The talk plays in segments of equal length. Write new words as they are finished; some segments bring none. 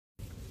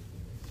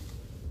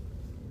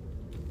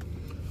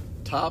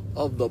Top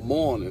of the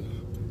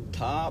morning.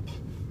 Top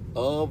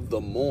of the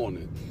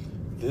morning.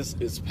 This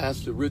is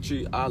Pastor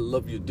Richie. I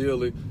love you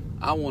dearly.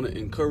 I want to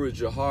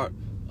encourage your heart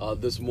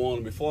this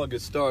morning. Before I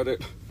get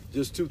started,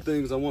 just two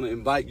things. I want to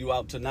invite you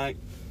out tonight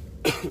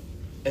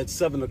at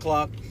 7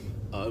 o'clock.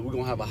 We're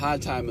going to have a high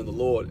time in the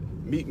Lord.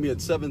 Meet me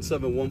at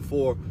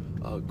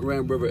 7714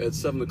 Grand River at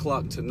 7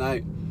 o'clock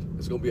tonight.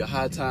 It's going to be a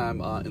high time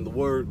in the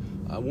Word.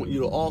 I want you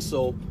to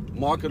also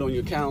mark it on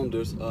your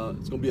calendars. It's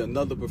going to be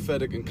another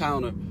prophetic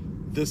encounter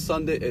this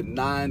Sunday at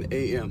 9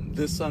 a.m.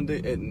 This Sunday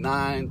at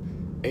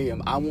 9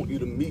 a.m. I want you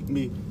to meet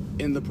me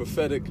in the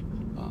prophetic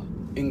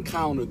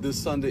encounter this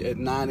Sunday at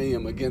 9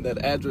 a.m. Again, that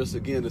address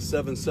again is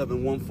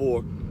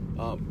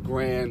 7714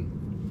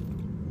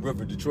 Grand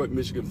River, Detroit,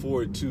 Michigan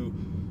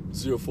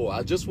 48204.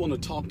 I just want to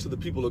talk to the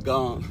people of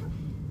God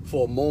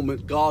for a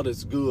moment. God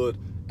is good,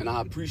 and I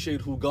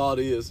appreciate who God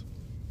is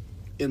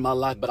in my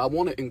life. But I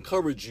want to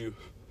encourage you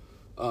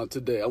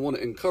today. I want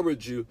to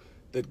encourage you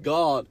that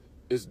God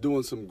is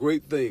doing some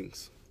great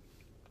things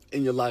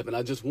in your life. And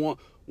I just want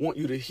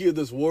you to hear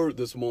this word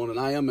this morning.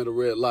 I am at a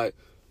red light.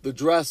 The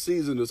dry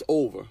season is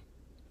over.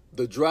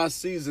 The dry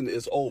season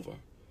is over.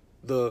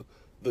 The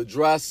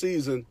dry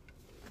season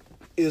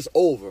is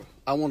over.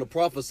 I want to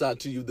prophesy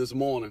to you this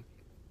morning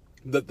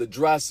that the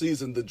dry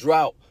season, the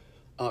drought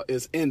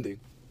is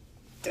ending.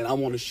 And I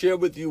want to share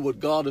with you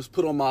what God has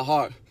put on my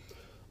heart.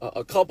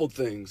 A couple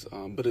things,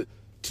 but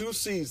two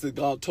seeds that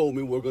God told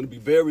me were going to be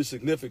very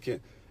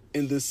significant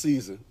in this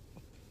season.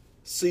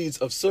 Seeds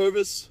of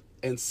service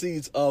and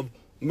seeds of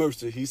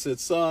mercy. He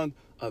said, son,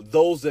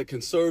 those that can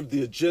serve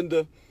the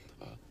agenda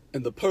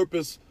and the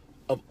purpose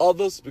of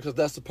others, because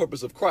that's the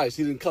purpose of Christ.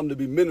 He didn't come to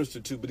be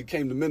ministered to, but he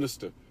came to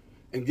minister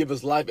and give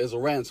his life as a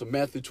ransom.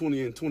 Matthew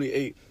 20 and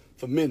 28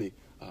 for many.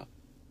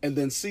 And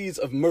then seeds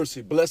of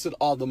mercy. Blessed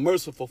are the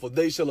merciful, for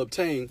they shall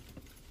obtain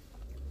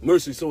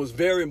mercy. So it's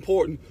very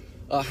important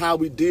how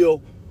we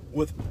deal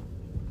with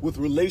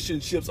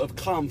relationships of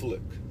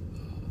conflict.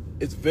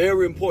 It's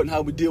very important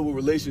how we deal with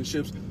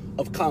relationships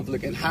of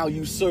conflict and how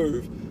you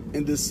serve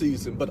in this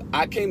season. But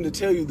I came to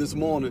tell you this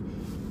morning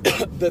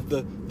that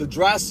the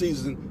dry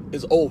season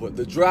is over.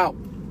 The drought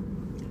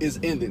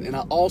is ending. And I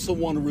also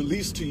want to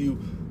release to you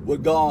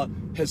what God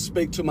has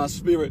spake to my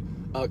spirit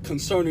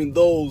concerning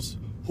those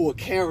who are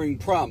carrying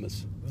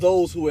promise,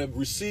 those who have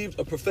received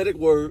a prophetic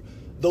word,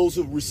 those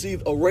who have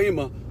received a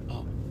rhema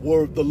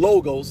word, the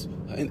logos,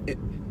 and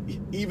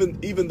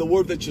even the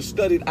word that you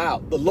studied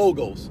out, the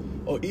logos,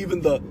 or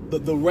even the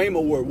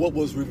rhema word, what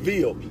was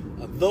revealed.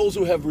 Those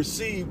who have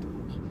received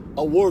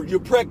a word,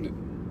 you're pregnant.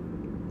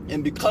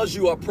 And because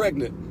you are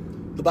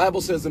pregnant, the Bible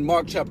says in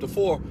Mark chapter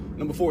 4,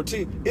 number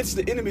 14, it's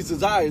the enemy's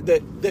desire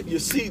that your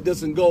seed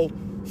doesn't go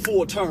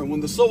full term.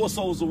 When the sower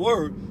sows the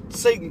word,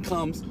 Satan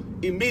comes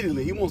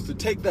immediately. He wants to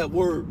take that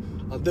word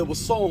that was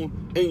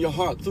sown in your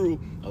heart through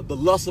the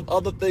lust of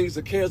other things,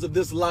 the cares of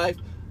this life,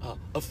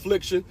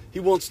 affliction.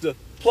 He wants to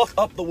pluck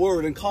up the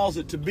word and cause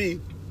it to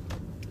be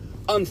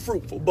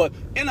unfruitful. But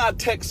in our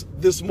text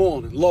this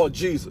morning, Lord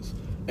Jesus,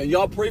 and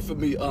y'all pray for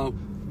me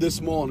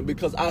this morning,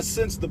 because I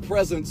sense the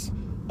presence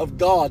of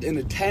God in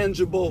a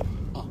tangible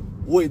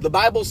way. The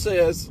Bible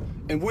says,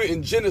 and we're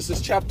in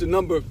Genesis chapter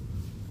number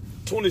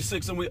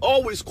 26, and we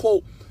always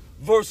quote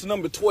verse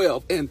number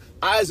 12, and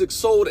Isaac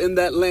sowed in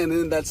that land,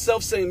 and in that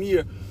self-same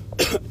year,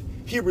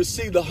 he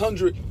received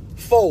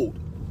 100-fold.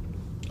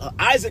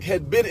 Isaac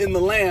had been in the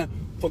land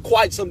for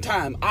quite some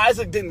time.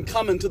 Isaac didn't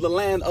come into the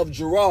land of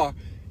Gerar.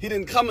 He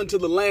didn't come into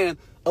the land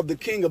of the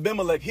king of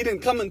Abimelech. He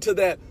didn't come into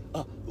that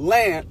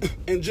land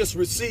and just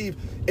receive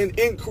an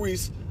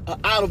increase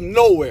out of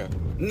nowhere.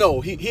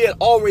 No, he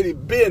had already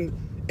been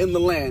in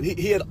the land.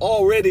 He had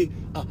already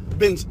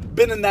been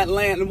in that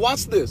land. And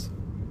watch this.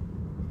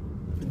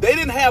 They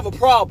didn't have a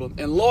problem.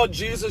 And Lord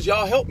Jesus,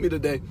 y'all help me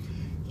today.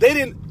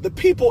 The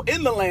people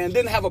in the land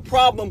didn't have a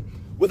problem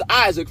with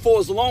Isaac for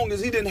as long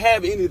as he didn't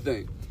have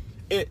anything.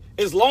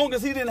 As long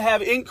as he didn't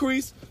have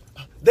increase,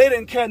 they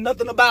didn't care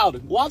nothing about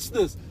him. Watch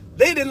this.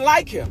 They didn't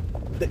like him.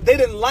 They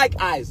didn't like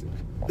Isaac.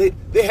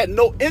 They had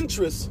no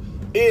interest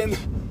in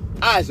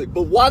Isaac.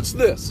 But watch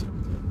this.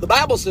 The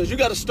Bible says, you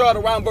got to start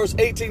around verse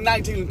 18,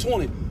 19, and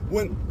 20.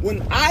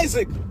 When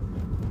Isaac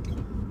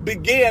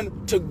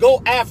began to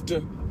go after,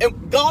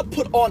 and God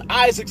put on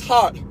Isaac's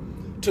heart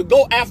to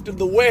go after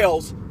the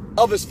wells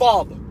of his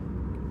father.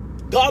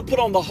 God put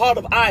on the heart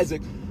of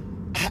Isaac,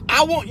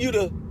 I want you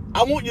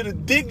to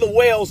dig the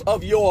wells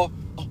of your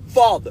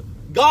father.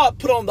 God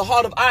put on the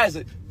heart of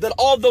Isaac that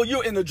although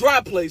you're in a dry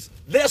place,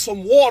 there's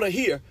some water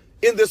here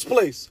in this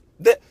place.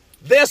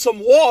 There's some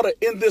water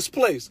in this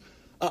place.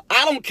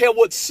 I don't care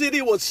what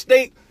city, what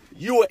state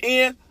you are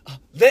in.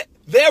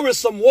 There is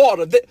some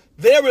water.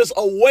 There is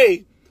a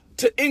way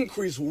to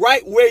increase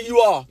right where you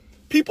are.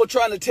 People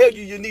trying to tell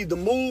you need to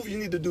move, you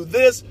need to do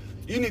this,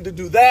 you need to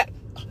do that.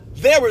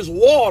 There is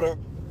water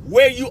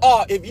where you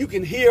are if you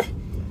can hear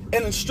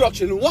an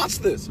instruction. And watch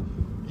this.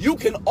 You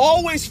can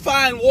always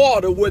find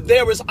water where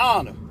there is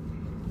honor.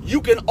 You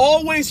can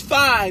always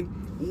find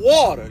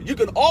water. You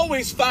can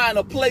always find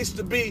a place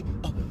to be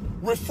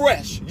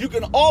refreshed. You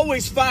can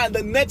always find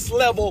the next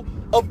level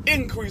of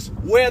increase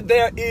where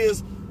there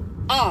is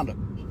honor.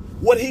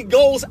 What he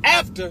goes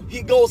after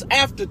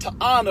to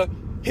honor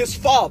his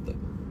father.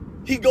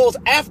 He goes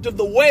after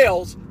the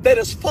wells that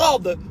his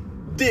father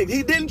dig.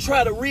 He didn't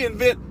try to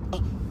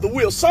reinvent the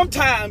wheel.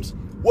 Sometimes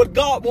what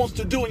God wants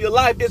to do in your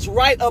life is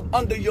right up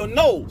under your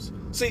nose.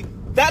 See,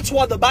 that's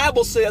why the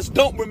Bible says,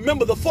 don't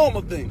remember the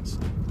former things.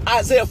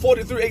 Isaiah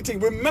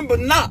 43:18, remember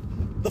not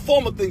the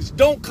former things.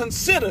 Don't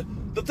consider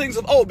the things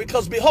of old,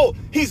 because behold,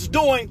 he's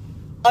doing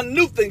a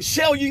new thing.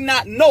 Shall ye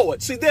not know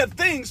it? See, there are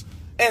things,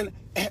 and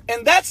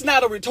that's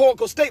not a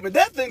rhetorical statement.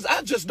 There are things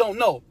I just don't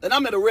know. And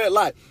I'm at a red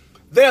light.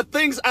 There are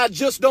things I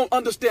just don't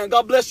understand.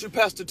 God bless you,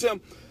 Pastor Tim.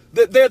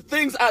 There are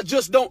things I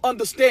just don't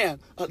understand.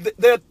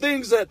 There are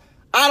things that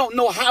I don't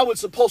know how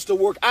it's supposed to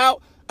work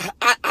out.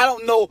 I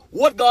don't know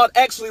what God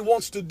actually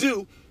wants to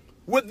do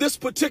with this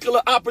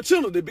particular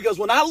opportunity. Because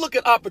when I look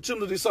at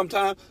opportunity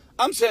sometimes,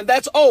 I'm saying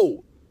that's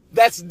old.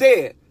 That's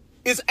dead.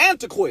 It's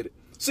antiquated.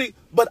 See,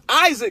 but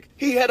Isaac,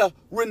 he had a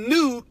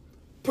renewed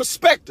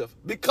perspective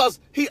because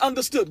he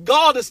understood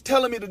God is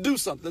telling me to do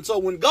something. So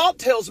when God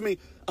tells me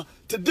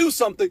to do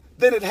something,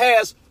 then it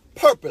has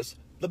purpose.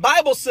 The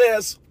Bible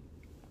says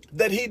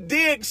that he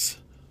digs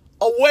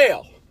a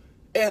well,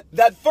 and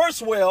that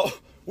first well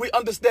we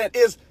understand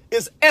is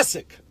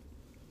Esek.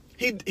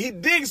 He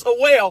digs a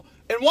well,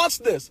 and watch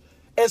this.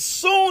 As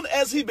soon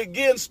as he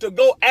begins to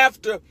go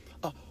after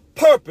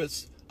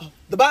purpose,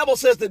 the Bible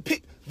says that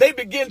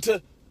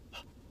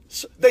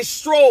they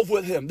strove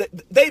with him.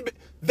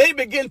 They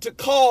begin to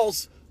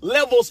cause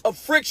levels of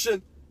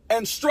friction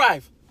and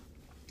strife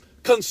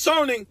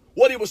concerning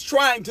what he was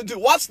trying to do.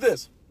 Watch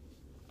this.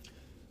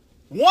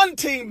 One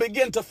team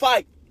began to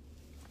fight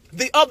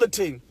the other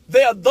team.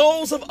 There are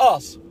those of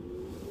us.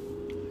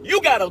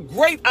 You got a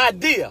great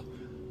idea,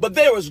 but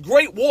there is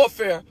great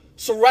warfare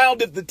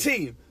surrounded the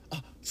team,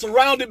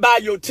 surrounded by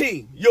your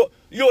team.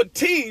 Your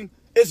team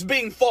is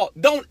being fought.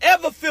 Don't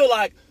ever feel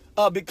like,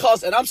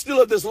 because, and I'm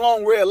still at this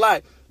long red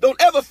light, don't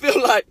ever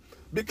feel like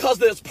because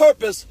there's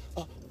purpose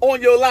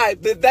on your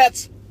life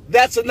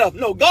that's enough.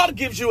 No, God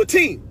gives you a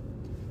team.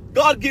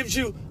 God gives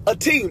you a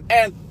team.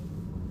 And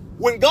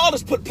when God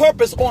has put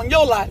purpose on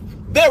your life,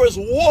 there is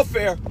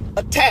warfare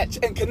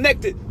attached and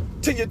connected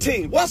to your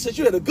team. Watch this.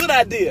 You had a good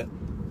idea.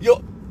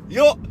 Your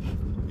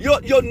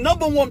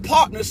number one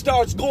partner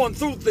starts going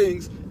through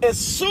things. As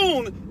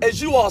soon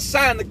as you are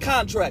signed the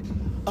contract,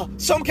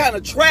 some kind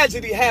of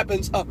tragedy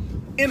happens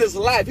in his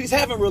life. She's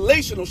having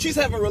relational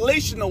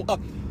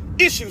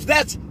issues.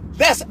 That's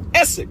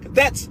Esek.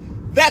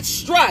 That's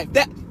strife.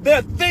 There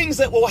are things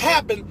that will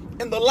happen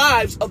in the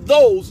lives of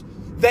those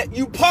that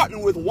you partner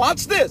with.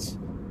 Watch this,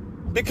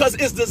 because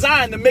it's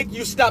designed to make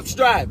you stop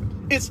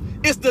striving. It's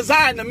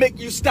designed to make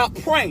you stop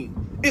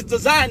praying. It's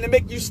designed to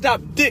make you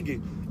stop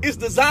digging. It's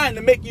designed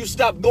to make you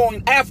stop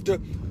going after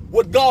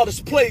what God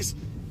has placed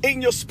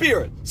in your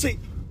spirit. See,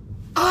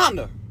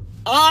 honor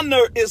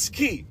is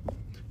key.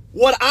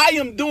 What I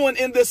am doing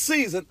in this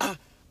season,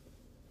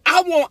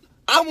 I want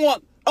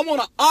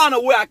to honor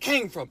where I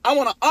came from. I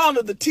want to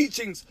honor the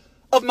teachings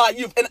of my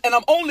youth. And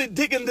I'm only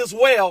digging this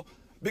well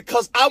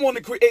because I want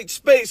to create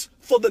space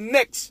for the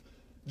next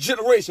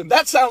generation.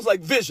 That sounds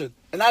like vision,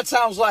 and that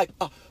sounds like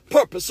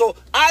purpose. So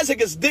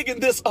Isaac is digging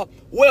this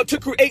well to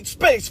create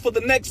space for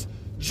the next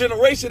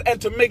generation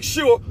and to make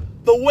sure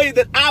the way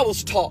that I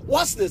was taught.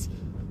 Watch this.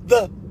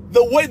 The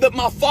way that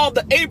my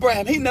father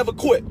Abraham, he never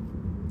quit.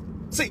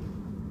 See,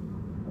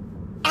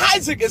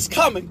 Isaac is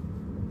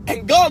coming,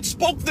 and God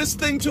spoke this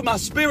thing to my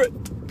spirit.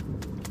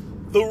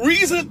 The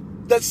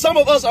reason that some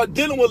of us are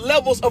dealing with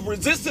levels of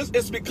resistance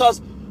is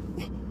because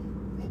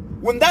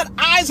when that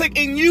Isaac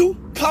in you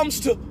comes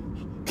to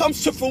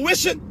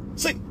fruition,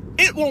 see,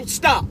 it won't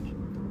stop.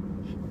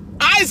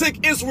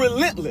 Isaac is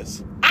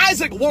relentless.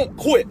 Isaac won't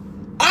quit.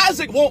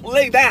 Isaac won't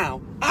lay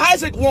down.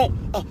 Isaac won't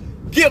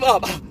give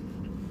up.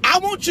 I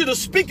want you to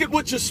speak it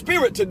with your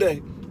spirit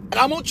today. And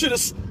I want you to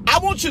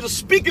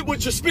speak it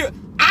with your spirit.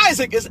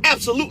 Isaac is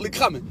absolutely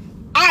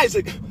coming.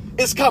 Isaac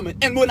is coming.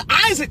 And when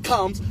Isaac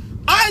comes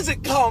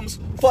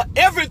for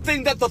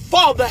everything that the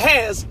Father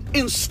has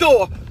in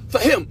store for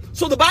him.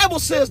 So the Bible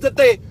says that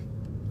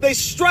they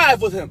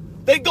strive with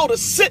him. They go to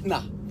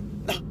Sitnah.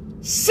 Now,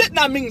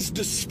 Sitnah means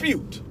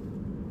dispute.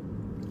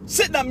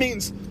 Sitnah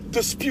means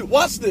dispute.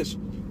 Watch this.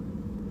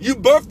 You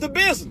birth the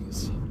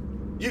business.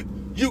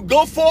 You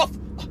go forth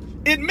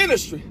in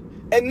ministry.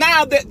 And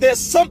now that there's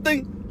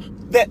something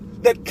that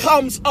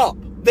comes up,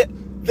 that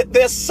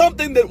there's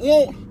something that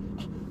won't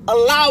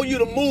allow you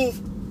to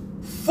move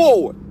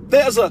forward.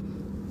 There's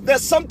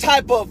some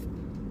type of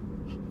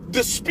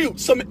dispute,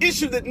 some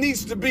issue that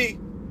needs to be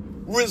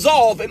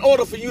resolved in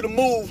order for you to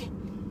move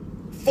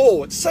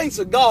forward. Saints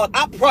of God,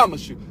 I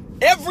promise you,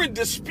 every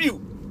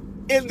dispute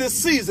in this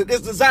season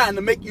is designed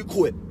to make you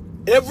quit.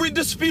 Every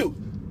dispute.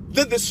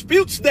 The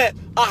disputes that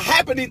are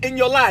happening in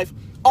your life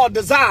are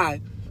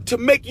designed to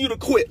make you to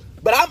quit.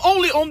 But I'm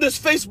only on this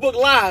Facebook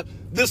Live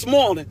this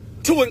morning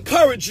to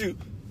encourage you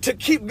to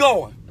keep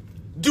going.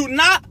 Do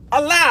not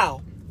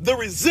allow the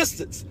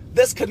resistance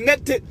that's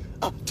connected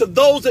to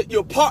those that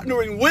you're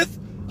partnering with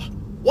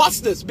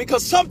Watch this,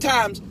 because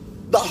sometimes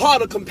the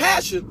heart of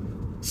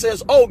compassion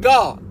says, oh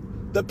God,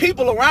 the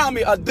people around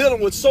me are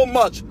dealing with so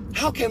much.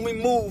 How can we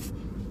move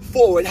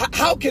forward?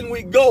 How can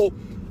we go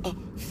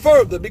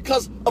further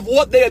because of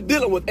what they are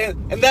dealing with?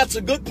 And that's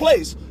a good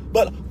place.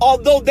 But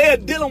although they're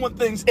dealing with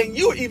things and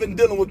you're even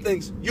dealing with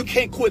things, you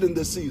can't quit in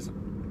this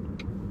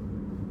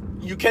season.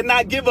 You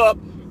cannot give up.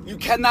 You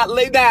cannot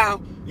lay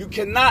down. You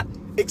cannot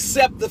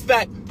accept the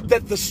fact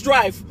that the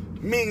strife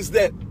means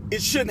that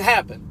it shouldn't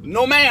happen.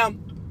 No, ma'am.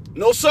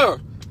 No, sir.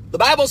 The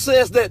Bible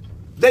says that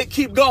they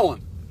keep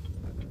going.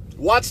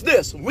 Watch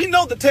this. We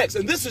know the text,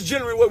 and this is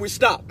generally where we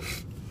stop.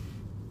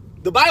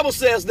 The Bible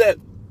says that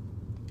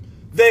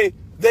they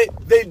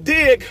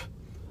dig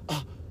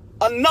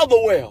another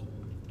well.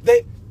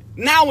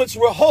 Now it's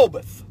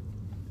Rehoboth.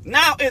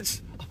 Now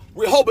it's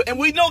Rehoboth. And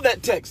we know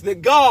that text,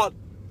 that God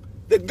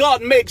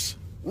makes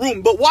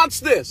room. But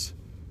watch this.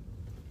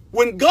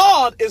 When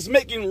God is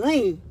making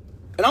room,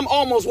 and I'm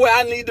almost where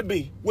I need to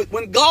be.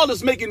 When God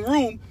is making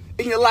room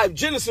in your life,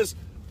 Genesis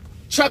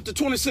chapter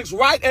 26,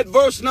 right at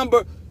verse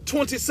number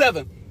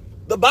 27,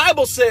 the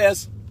Bible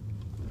says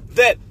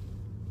that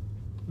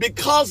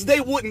because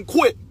they wouldn't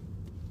quit,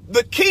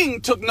 the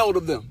king took note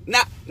of them.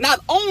 Not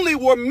only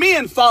were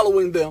men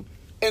following them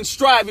and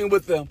striving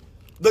with them,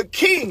 the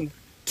king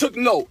took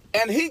note,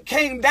 and he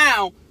came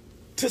down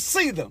to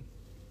see them.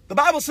 The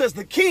Bible says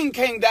the king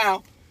came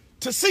down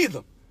to see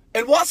them.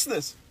 And watch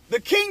this.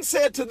 The king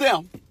said to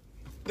them,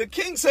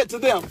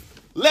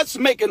 let's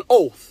make an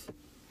oath.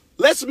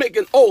 Let's make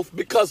an oath,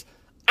 because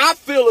I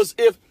feel as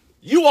if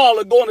you all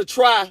are going to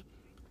try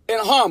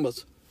and harm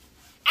us.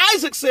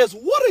 Isaac says,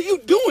 what are you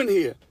doing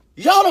here?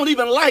 Y'all don't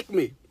even like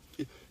me.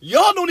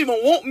 Y'all don't even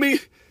want me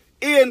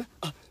in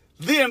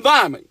the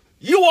environment.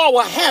 You all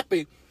were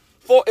happy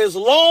for as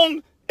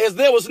long as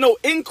there was no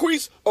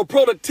increase or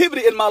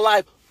productivity in my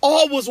life.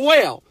 All was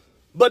well.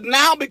 But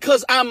now,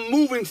 because I'm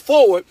moving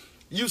forward,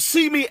 you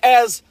see me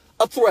as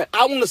a threat.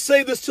 I want to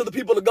say this to the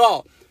people of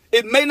God.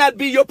 It may not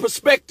be your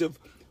perspective,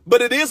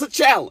 but it is a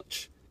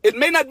challenge. It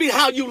may not be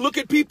how you look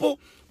at people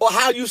or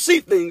how you see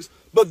things,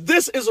 but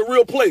this is a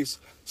real place.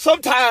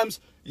 Sometimes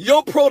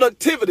your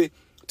productivity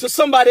to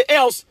somebody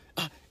else,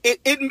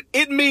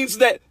 it means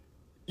that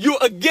you're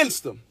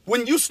against them.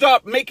 When you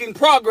start making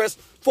progress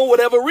for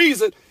whatever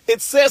reason,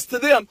 it says to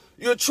them,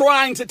 you're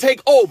trying to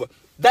take over.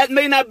 That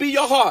may not be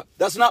your heart.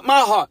 That's not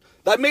my heart.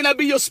 That may not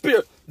be your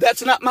spirit.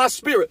 That's not my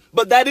spirit.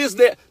 But that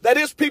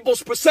is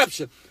people's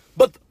perception.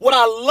 But what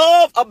I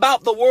love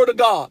about the word of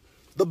God,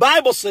 the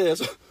Bible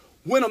says,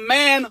 when a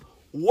man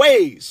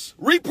weighs,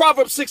 read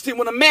Proverbs 16,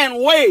 when a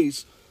man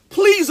weighs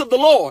pleas of the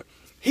Lord,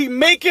 he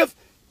maketh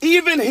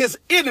even his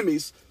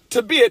enemies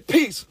to be at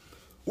peace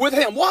with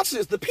him. Watch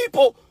this. The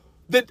people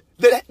that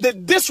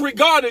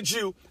disregarded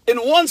you in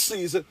one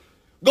season,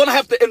 going to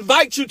have to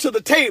invite you to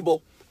the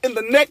table in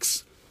the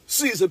next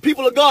season.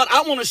 People of God,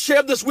 I want to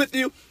share this with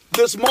you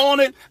this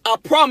morning. I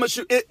promise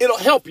you, it'll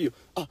help you.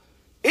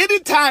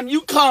 Anytime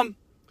you come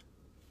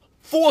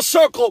full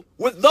circle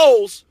with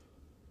those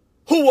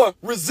who were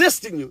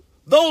resisting you,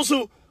 those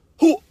who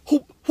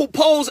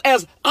pose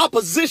as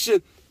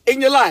opposition in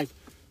your life,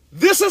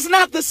 this is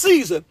not the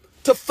season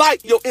to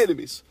fight your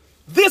enemies.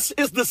 This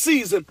is the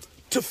season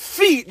to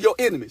feed your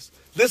enemies.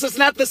 This is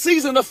not the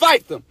season to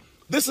fight them.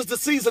 This is the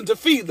season to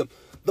feed them.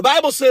 The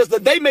Bible says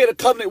that they made a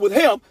covenant with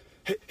him.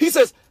 He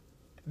says,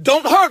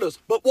 don't hurt us.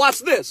 But watch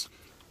this.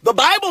 The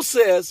Bible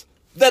says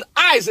that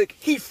Isaac,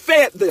 he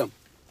fed them.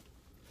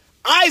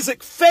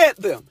 Isaac fed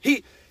them.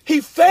 He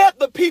fed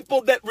the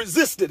people that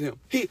resisted him.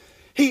 He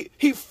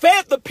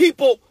fed the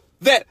people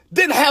that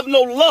didn't have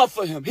no love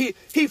for him. He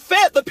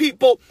fed the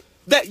people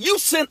that you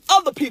sent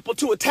other people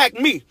to attack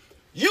me.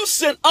 You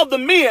sent other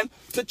men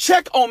to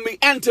check on me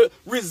and to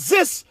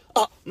resist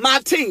my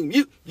team.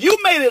 You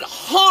made it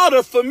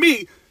harder for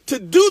me to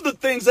do the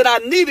things that I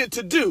needed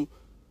to do,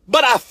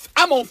 but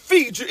I'm going to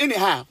feed you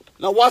anyhow.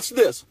 Now watch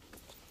this.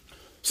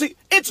 See,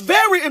 it's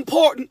very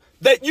important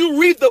that you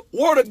read the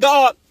word of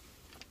God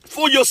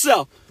for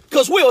yourself,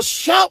 because we'll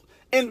shout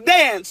and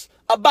dance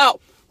about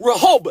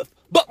Rehoboth,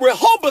 but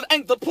Rehoboth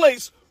ain't the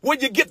place where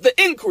you get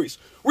the increase.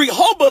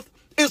 Rehoboth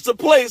is the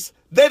place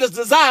that is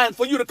designed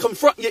for you to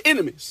confront your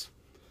enemies.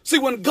 See,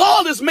 when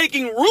God is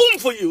making room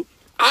for you,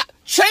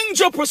 change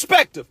your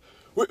perspective.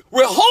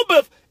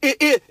 Rehoboth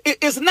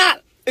is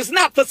not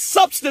the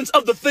substance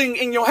of the thing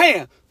in your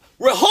hand.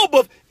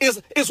 Rehoboth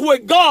is where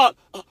God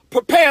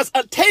prepares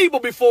a table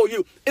before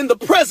you in the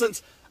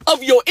presence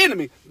of your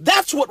enemy.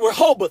 That's what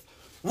Rehoboth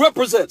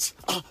represents.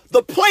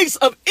 The place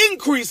of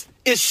increase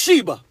is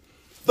Sheba.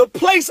 The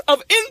place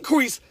of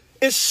increase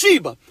is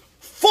Sheba.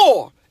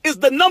 4 is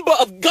the number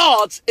of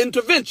God's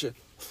intervention.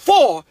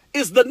 4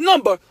 is the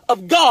number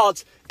of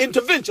God's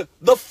intervention.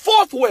 The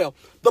fourth well,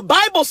 the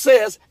Bible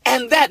says,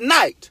 and that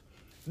night,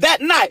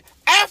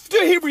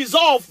 after he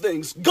resolved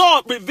things,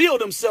 God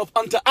revealed himself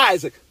unto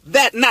Isaac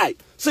that night.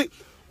 See,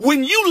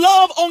 when you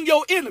love on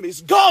your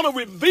enemies, God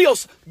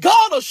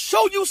will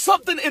show you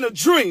something in a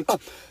dream.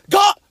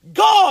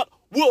 God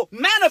will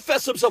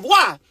manifest himself.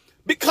 Why?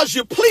 Because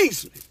you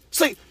please me.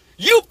 See,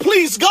 You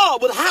please God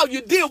with how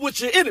you deal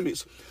with your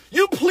enemies.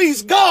 You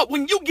please God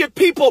when you give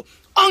people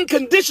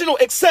unconditional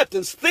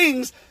acceptance,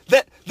 things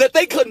that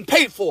they couldn't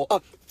pay for,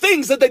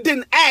 things that they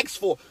didn't ask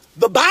for.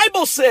 The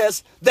Bible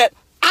says that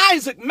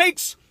Isaac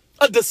makes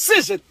a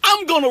decision.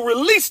 I'm going to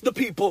release the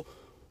people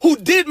who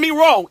did me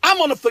wrong. I'm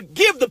going to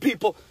forgive the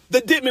people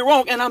that did me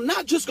wrong. And I'm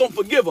not just going to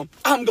forgive them.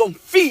 I'm going to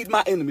feed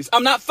my enemies.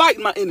 I'm not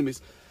fighting my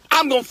enemies.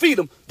 I'm going to feed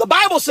them. The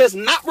Bible says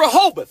not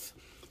Rehoboth.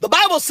 The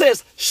Bible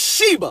says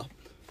Sheba.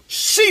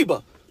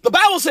 Sheba. The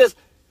Bible says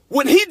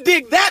when he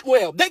digged that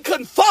well, they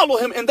couldn't follow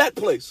him in that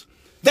place.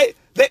 They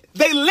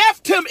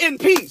left him in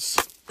peace.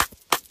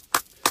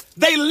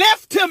 They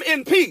left him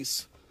in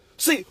peace.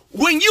 See,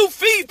 when you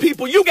feed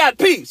people, you got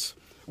peace.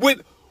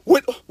 When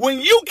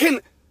you can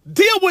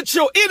deal with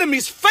your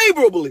enemies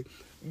favorably,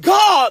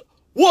 God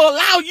will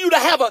allow you to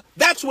have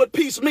that's what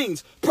peace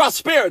means,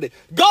 prosperity.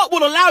 God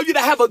will allow you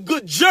to have a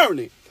good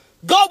journey.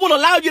 God will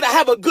allow you to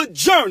have a good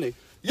journey.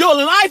 Your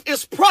life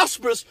is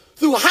prosperous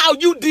through how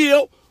you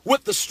deal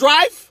with the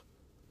strife,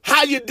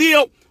 how you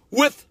deal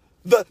with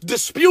the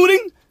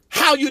disputing,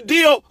 how you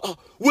deal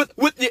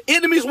with your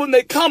enemies when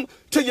they come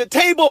to your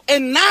table.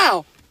 And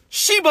now,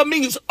 Sheba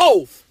means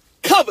oath,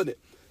 covenant.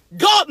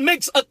 God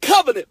makes a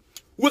covenant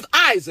with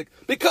Isaac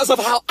because of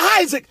how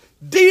Isaac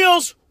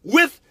deals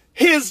with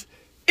his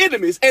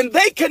enemies. And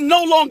they can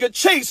no longer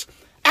chase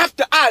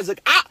after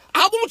Isaac.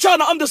 I want y'all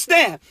to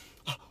understand.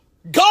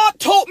 God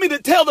told me to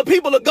tell the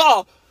people of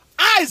God,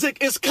 Isaac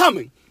is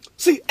coming.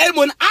 See, and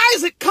when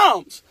Isaac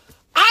comes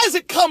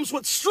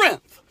with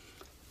strength.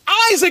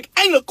 Isaac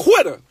ain't a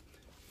quitter.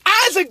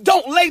 Isaac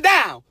don't lay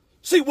down.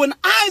 See, when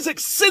Isaac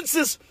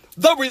senses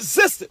the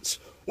resistance,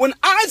 when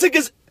Isaac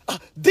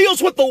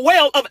deals with the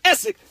well of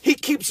Esek, he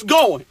keeps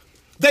going.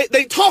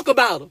 They talk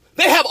about him.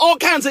 They have all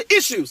kinds of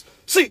issues.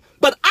 See,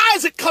 but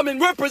Isaac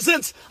coming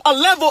represents a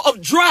level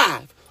of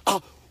drive.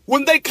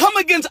 When they come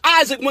against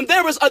Isaac, when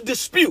there is a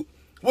dispute,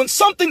 when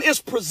something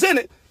is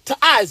presented to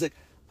Isaac,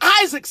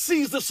 Isaac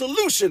sees the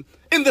solution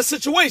in the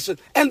situation.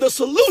 And the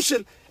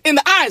solution in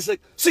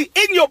Isaac, see,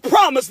 in your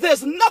promise,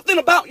 there's nothing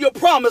about your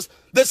promise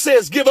that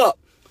says give up.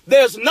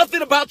 There's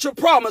nothing about your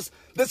promise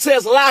that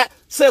says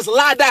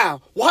lie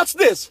down. Watch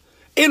this.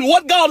 In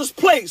what God has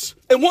placed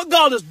and what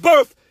God has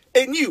birthed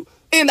in you,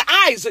 in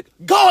Isaac,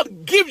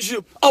 God gives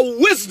you a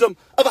wisdom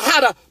of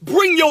how to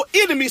bring your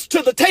enemies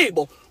to the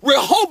table.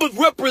 Rehoboth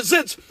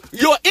represents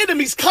your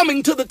enemies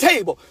coming to the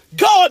table.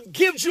 God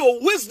gives you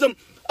a wisdom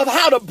of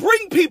how to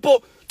bring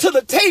people to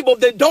the table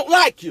that don't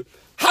like you.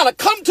 How to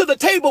come to the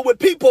table with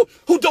people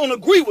who don't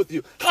agree with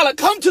you. How to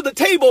come to the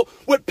table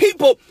with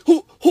people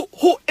who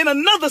in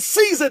another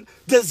season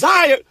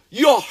desire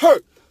your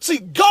hurt. See,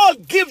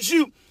 God gives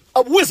you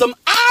a wisdom.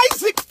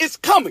 Isaac is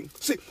coming.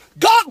 See,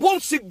 God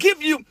wants to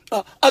give you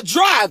a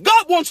drive.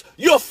 God wants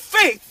your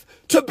faith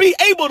to be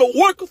able to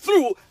work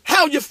through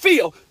how you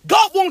feel.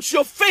 God wants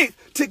your faith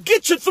to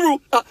get you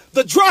through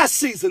the dry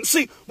season.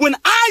 See, when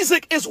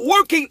Isaac is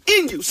working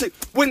in you, see,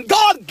 when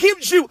God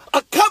gives you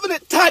a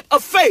covenant type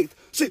of faith,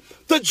 see,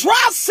 the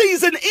dry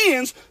season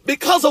ends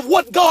because of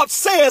what God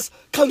says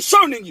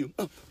concerning you.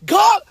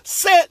 God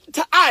said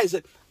to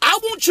Isaac, I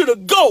want you to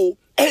go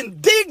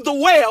and dig the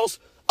wells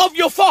of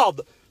your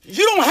father.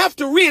 You don't have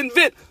to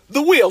reinvent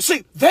the wheel.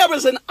 See, there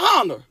is an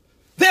honor.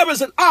 There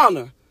is an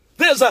honor.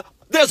 There's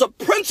a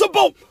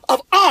principle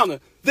of honor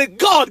that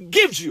God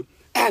gives you.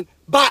 And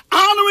by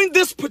honoring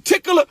this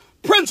particular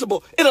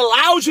principle, it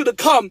allows you to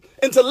come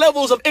into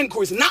levels of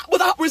increase, not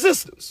without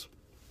resistance.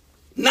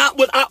 Not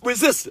without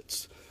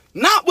resistance.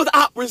 Not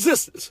without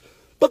resistance.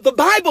 But the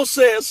Bible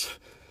says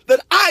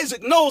that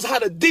Isaac knows how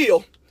to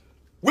deal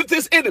with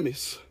his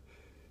enemies.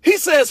 He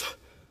says,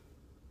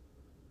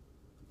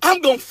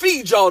 I'm going to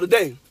feed y'all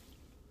today.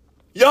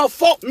 Y'all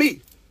fought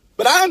me,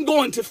 but I'm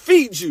going to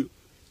feed you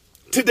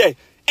today.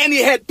 And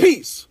he had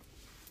peace.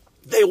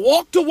 They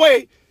walked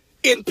away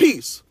in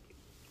peace.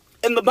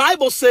 And the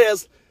Bible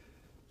says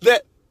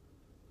that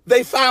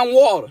they found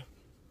water.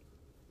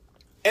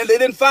 And they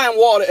didn't find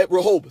water at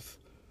Rehoboth.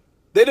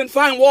 They didn't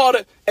find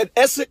water at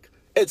Esek,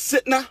 at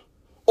Sitnah,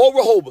 or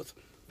Rehoboth.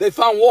 They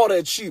found water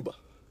at Sheba.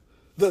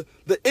 The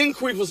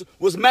increase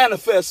was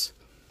manifest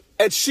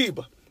at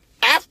Sheba.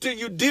 After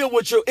you deal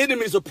with your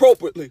enemies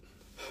appropriately,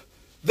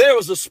 there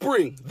is a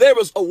spring, there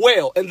is a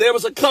well, and there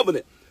is a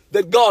covenant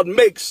that God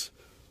makes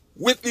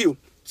with you.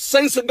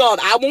 Saints of God,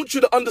 I want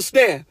you to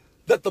understand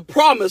that the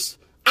promise,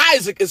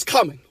 Isaac is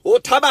coming.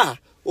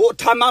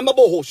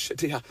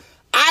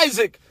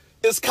 Isaac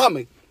is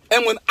coming.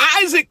 And when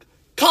Isaac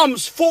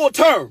comes full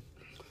term,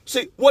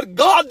 see, what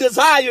God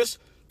desires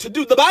to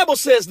do, the Bible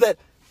says that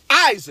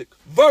Isaac,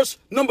 verse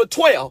number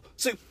 12,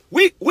 see,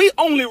 we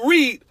only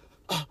read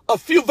a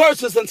few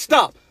verses and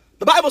stop.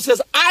 The Bible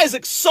says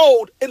Isaac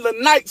sowed in the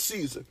night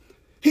season.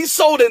 He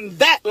sowed in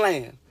that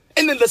land.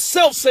 And in the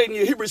self-same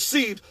year, he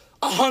received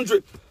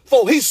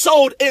 100-fold. He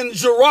sowed in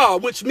Gerar,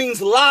 which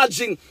means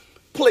lodging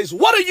place.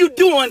 What are you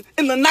doing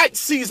in the night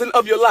season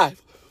of your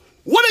life?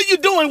 What are you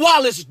doing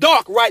while it's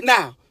dark right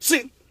now?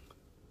 See,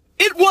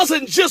 it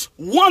wasn't just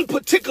one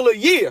particular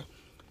year.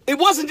 It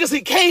wasn't just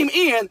he came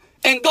in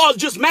and God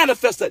just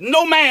manifested.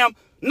 No, ma'am.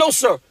 No,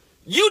 sir.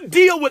 You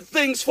deal with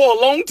things for a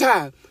long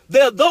time.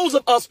 There are those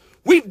of us,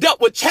 we've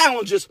dealt with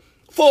challenges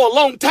for a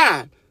long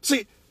time.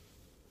 See,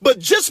 but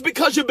just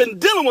because you've been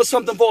dealing with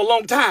something for a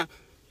long time,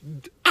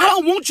 I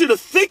don't want you to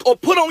think or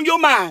put on your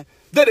mind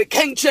that it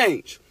can't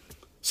change.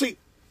 See,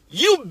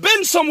 you've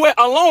been somewhere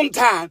a long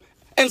time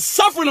and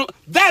suffering,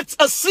 that's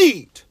a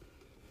seed.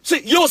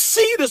 See, your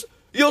seed is,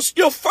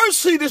 your first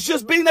seed is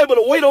just being able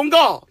to wait on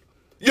God.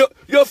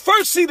 Your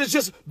first seed is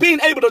just being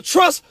able to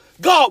trust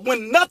God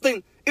when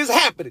nothing is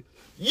happening.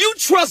 You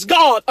trust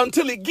God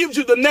until he gives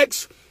you the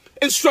next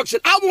instruction.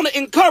 I want to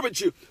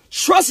encourage you.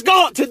 Trust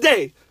God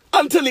today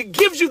until he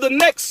gives you the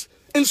next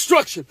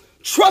instruction.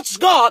 Trust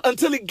God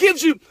until he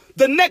gives you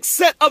the next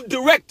set of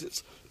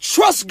directives.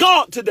 Trust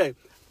God today.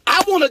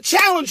 I want to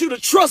challenge you to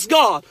trust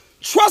God.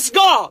 Trust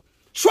God.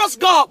 Trust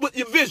God with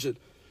your vision.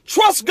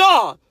 Trust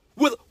God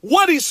with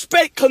what he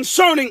spake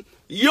concerning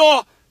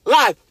your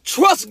life.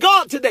 Trust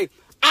God today.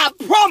 I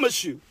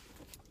promise you,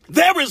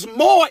 there is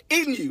more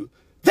in you.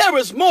 There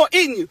is more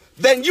in you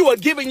than you are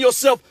giving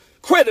yourself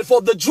credit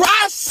for. The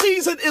dry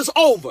season is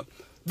over.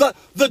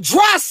 The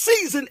dry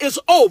season is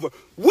over.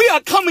 We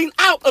are coming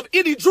out of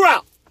any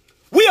drought.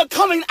 We are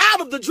coming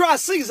out of the dry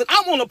season.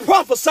 I want to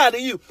prophesy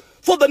to you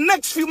for the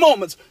next few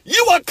moments.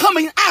 You are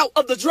coming out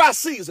of the dry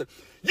season.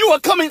 You are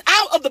coming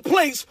out of the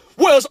place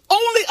where it's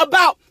only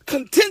about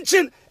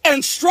contention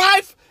and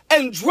strife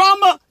and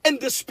drama and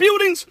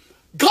disputings.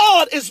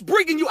 God is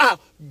bringing you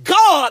out.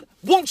 God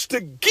wants to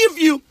give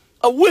you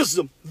a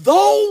wisdom.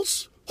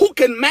 Those who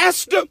can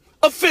master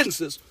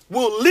offenses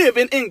will live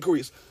in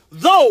increase.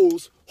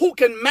 Those who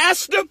can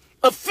master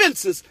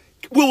offenses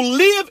will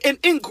live in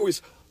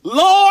increase.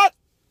 Lord,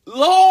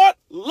 Lord,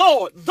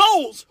 Lord,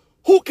 those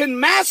who can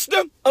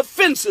master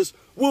offenses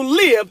will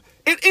live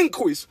in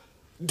increase.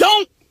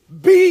 Don't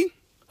be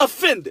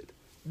offended.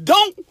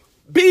 Don't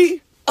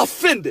be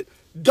offended.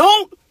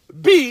 Don't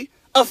be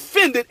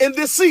offended in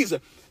this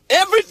season.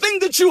 Everything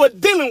that you are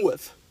dealing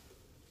with,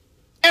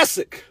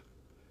 Essex,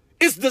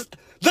 is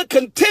the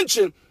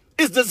contention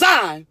is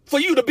designed for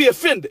you to be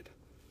offended.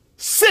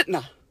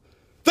 Sitna,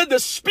 the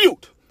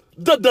dispute,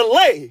 the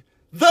delay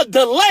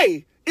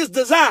is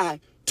designed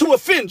to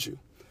offend you.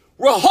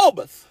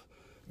 Rehoboth,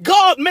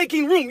 God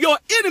making room, your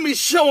enemy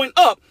showing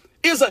up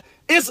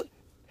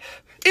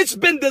it's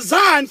been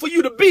designed for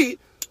you to be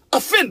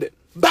offended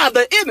by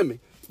the enemy.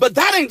 But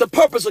that ain't the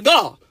purpose of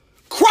God.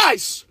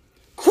 Christ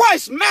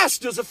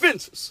masters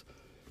offenses.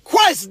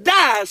 Christ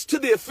dies to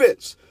the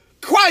offense.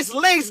 Christ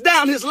lays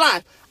down his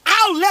life.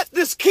 I'll let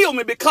this kill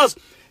me because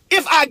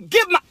if I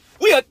give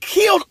we are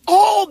killed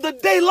all the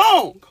day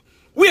long.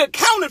 We are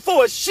counted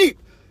for as sheep,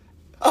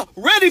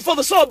 ready for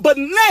the sword. But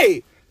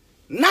nay,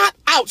 not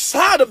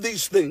outside of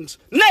these things.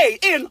 Nay,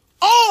 in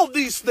all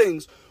these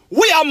things,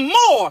 we are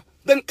more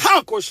than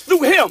conquerors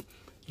through him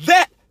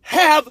that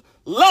have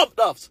loved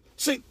us.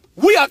 See,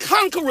 we are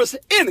conquerors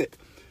in it.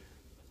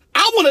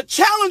 I want to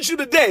challenge you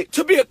today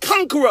to be a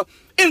conqueror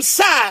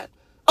inside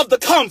of the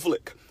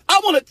conflict. I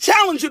want to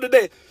challenge you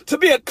today to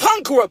be a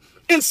conqueror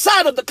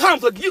inside of the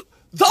conflict.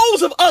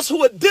 Those of us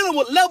who are dealing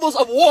with levels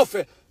of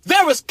warfare,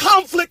 there is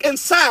conflict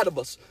inside of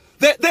us.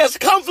 There's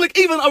conflict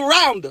even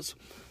around us.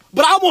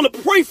 But I want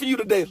to pray for you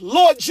today.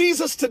 Lord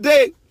Jesus,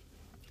 today,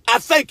 I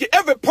thank you.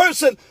 Every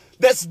person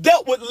that's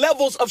dealt with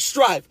levels of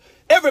strife,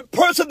 every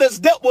person that's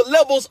dealt with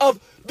levels of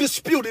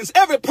disputings,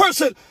 every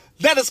person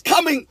that is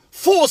coming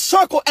full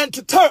circle and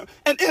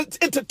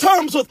into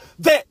terms with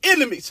their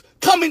enemies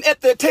coming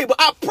at their table.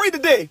 I pray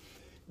today,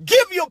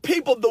 give your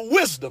people the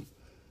wisdom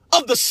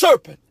of the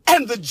serpent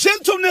and the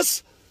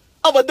gentleness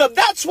of a dove.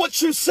 That's what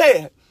you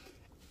said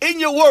in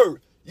your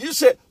word. You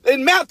said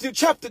in Matthew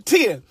chapter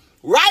 10,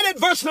 right at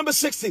verse number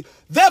 16,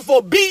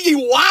 therefore be ye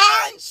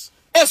wise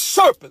as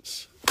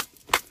serpents,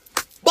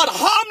 but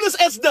harmless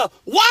as doves.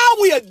 While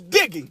we are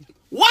digging,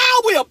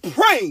 while we are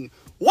praying,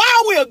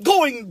 while we are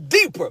going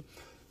deeper,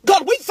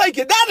 God, we thank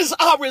you. That is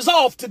our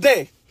resolve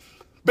today.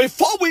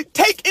 Before we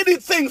take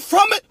anything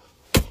from it,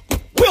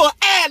 we'll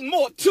add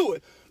more to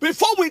it.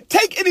 Before we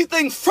take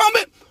anything from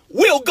it,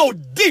 we'll go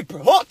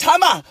deeper. Oh,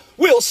 time out.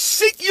 We'll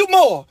seek you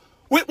more.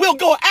 We'll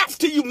go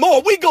after you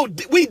more.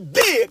 We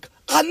dig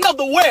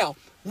another well.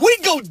 We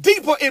go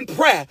deeper in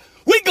prayer.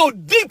 We go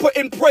deeper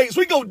in praise.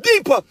 We go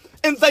deeper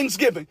in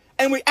thanksgiving.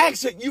 And we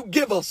ask that you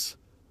give us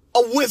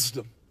a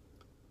wisdom.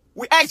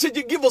 We ask that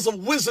you give us a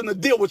wisdom to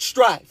deal with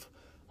strife,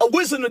 a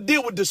wisdom to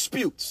deal with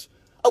disputes,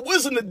 a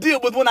wisdom to deal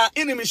with when our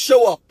enemies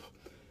show up.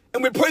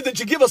 And we pray that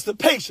you give us the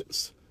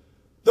patience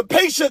that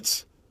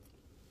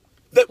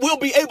we'll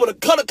be able to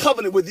cut a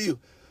covenant with you,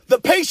 the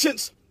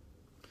patience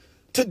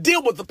to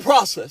deal with the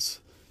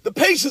process, the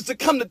patience to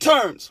come to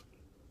terms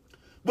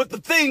with the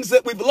things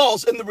that we've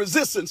lost and the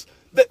resistance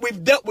that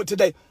we've dealt with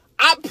today.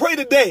 I pray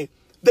today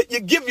that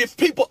you give your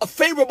people a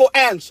favorable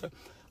answer.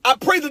 I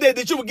pray today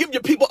that you will give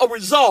your people a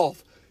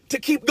resolve to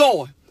keep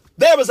going.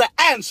 There is an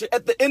answer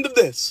at the end of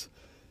this.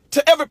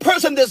 To every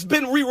person that's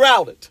been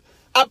rerouted,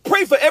 I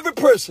pray for every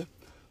person.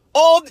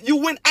 Oh, you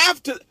went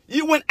after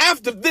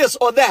this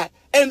or that,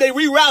 and they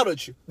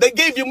rerouted you. They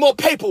gave you more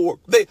paperwork.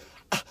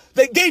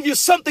 they gave you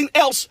something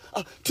else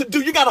to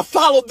do. You got to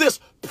follow this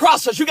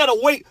process. You got to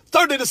wait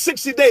 30 to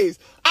 60 days.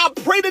 I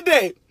pray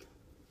today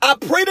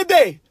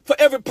for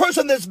every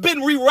person that's been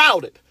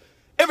rerouted.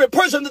 Every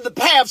person that the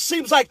path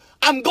seems like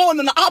I'm going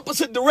in the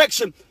opposite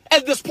direction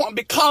at this point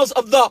because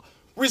of the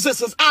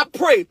resistance. I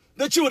pray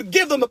that you would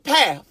give them a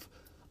path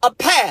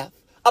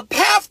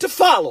to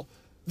follow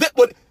that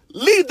would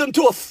lead them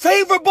to a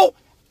favorable.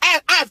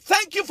 And I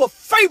thank you for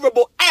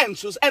favorable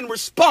answers and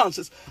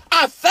responses.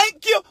 I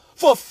thank you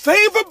for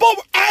favorable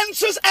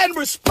answers and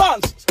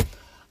responses.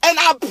 And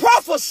I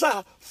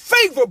prophesy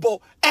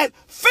favorable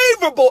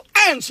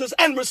answers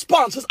and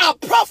responses. I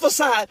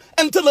prophesy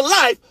into the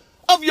life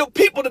of your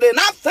people today. And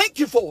I thank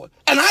you for it.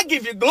 And I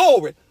give you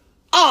glory,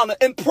 honor,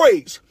 and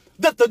praise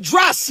that the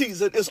dry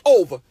season is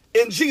over.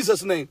 In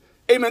Jesus' name,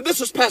 amen.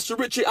 This is Pastor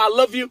Richie. I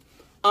love you.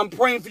 I'm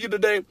praying for you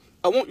today.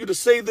 I want you to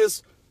say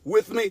this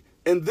with me.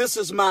 And this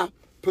is my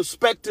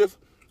perspective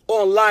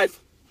on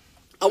life.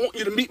 I want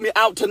you to meet me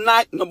out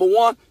tonight. Number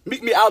one,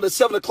 meet me out at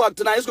 7 o'clock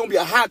tonight. It's going to be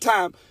a high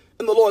time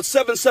in the Lord.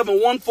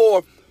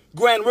 7714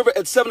 Grand River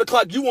at 7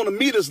 o'clock. You want to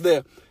meet us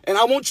there. And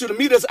I want you to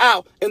meet us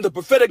out in the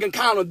prophetic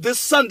encounter this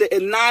Sunday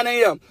at 9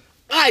 a.m.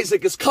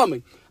 Isaac is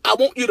coming. I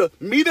want you to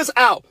meet us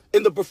out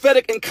in the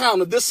prophetic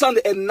encounter this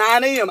Sunday at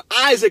 9 a.m.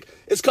 Isaac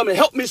is coming.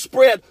 Help me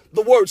spread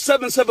the word.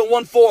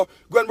 7714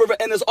 Grand River.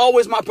 And as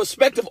always, my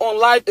perspective on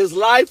life is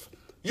life.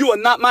 You are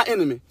not my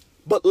enemy,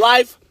 but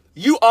life,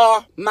 you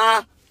are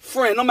my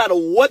friend. No matter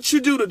what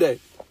you do today,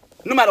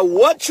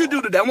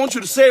 I want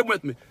you to say it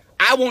with me.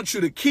 I want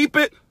you to keep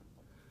it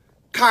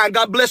kind.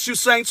 God bless you,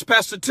 saints.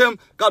 Pastor Tim,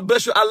 God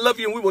bless you. I love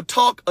you, and we will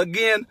talk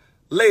again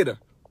later.